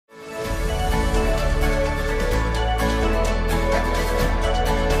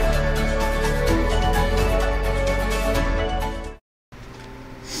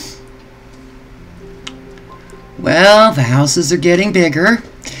Well, the houses are getting bigger.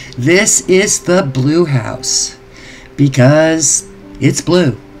 This is the blue house because it's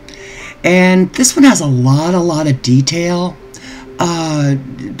blue. And this one has a lot of detail.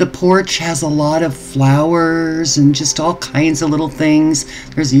 The porch has a lot of flowers and just all kinds of little things.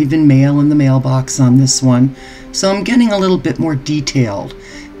 There's even mail in the mailbox on this one. So I'm getting a little bit more detailed.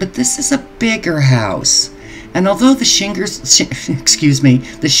 But this is a bigger house. And although the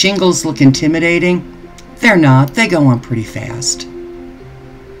the shingles look intimidating, they're not. They go on pretty fast.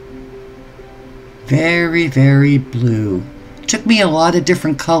 Very, very blue. Took me a lot of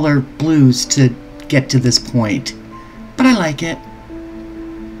different color blues to get to this point. But I like it.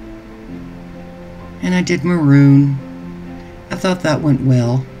 And I did maroon. I thought that went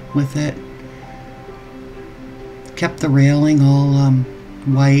well with it. Kept the railing all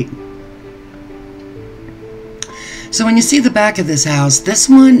white. So when you see the back of this house, this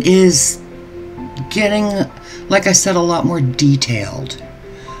one is getting, like I said, a lot more detailed.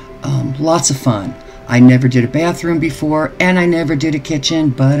 Lots of fun. I never did a bathroom before, and I never did a kitchen,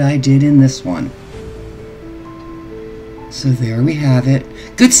 but I did in this one. So there we have it.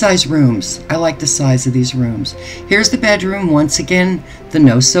 Good size rooms. I like the size of these rooms. Here's the bedroom. Once again, the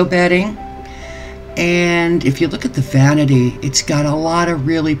no-sew bedding. And if you look at the vanity, it's got a lot of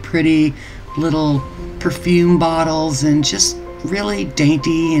really pretty little perfume bottles and just really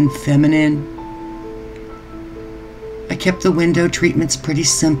dainty and feminine. I kept the window treatments pretty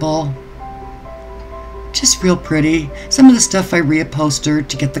simple. Just real pretty. Some of the stuff I reupholstered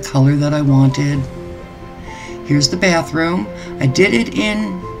to get the color that I wanted. Here's the bathroom. I did it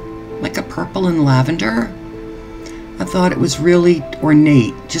in like a purple and lavender. I thought it was really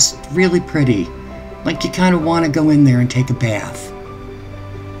ornate, just really pretty. Like you kind of want to go in there and take a bath.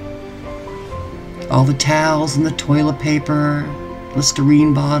 All the towels and the toilet paper,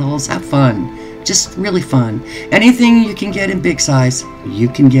 Listerine bottles, have fun. Just really fun. Anything you can get in big size, you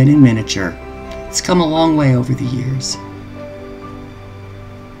can get in miniature. It's come a long way over the years.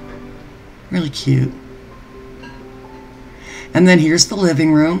 Really cute. And then here's the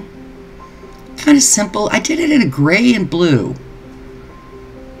living room. Kind of simple. I did it in a gray and blue.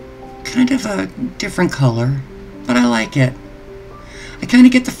 Kind of a different color, but I like it. I kind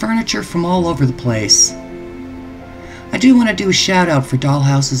of get the furniture from all over the place. I do want to do a shout out for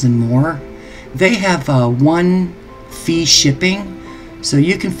Dollhouses and More. They have one fee shipping, so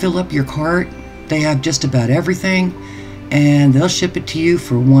you can fill up your cart. They have just about everything, and they'll ship it to you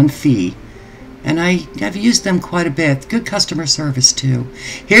for one fee. And I've used them quite a bit. Good customer service too.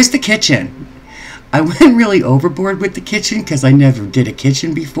 Here's the kitchen. I went really overboard with the kitchen because I never did a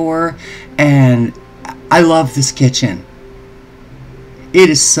kitchen before, and I love this kitchen. It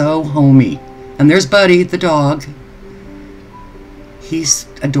is so homey. And there's Buddy, the dog. He's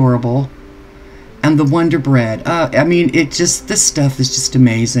adorable. And the Wonder Bread. I mean, this stuff is just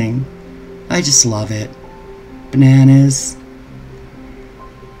amazing. I just love it. Bananas.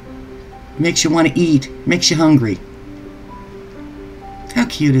 Makes you want to eat. Makes you hungry. How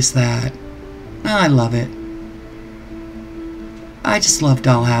cute is that? Oh, I love it. I just love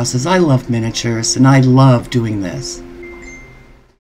dollhouses. I love miniatures, and I love doing this.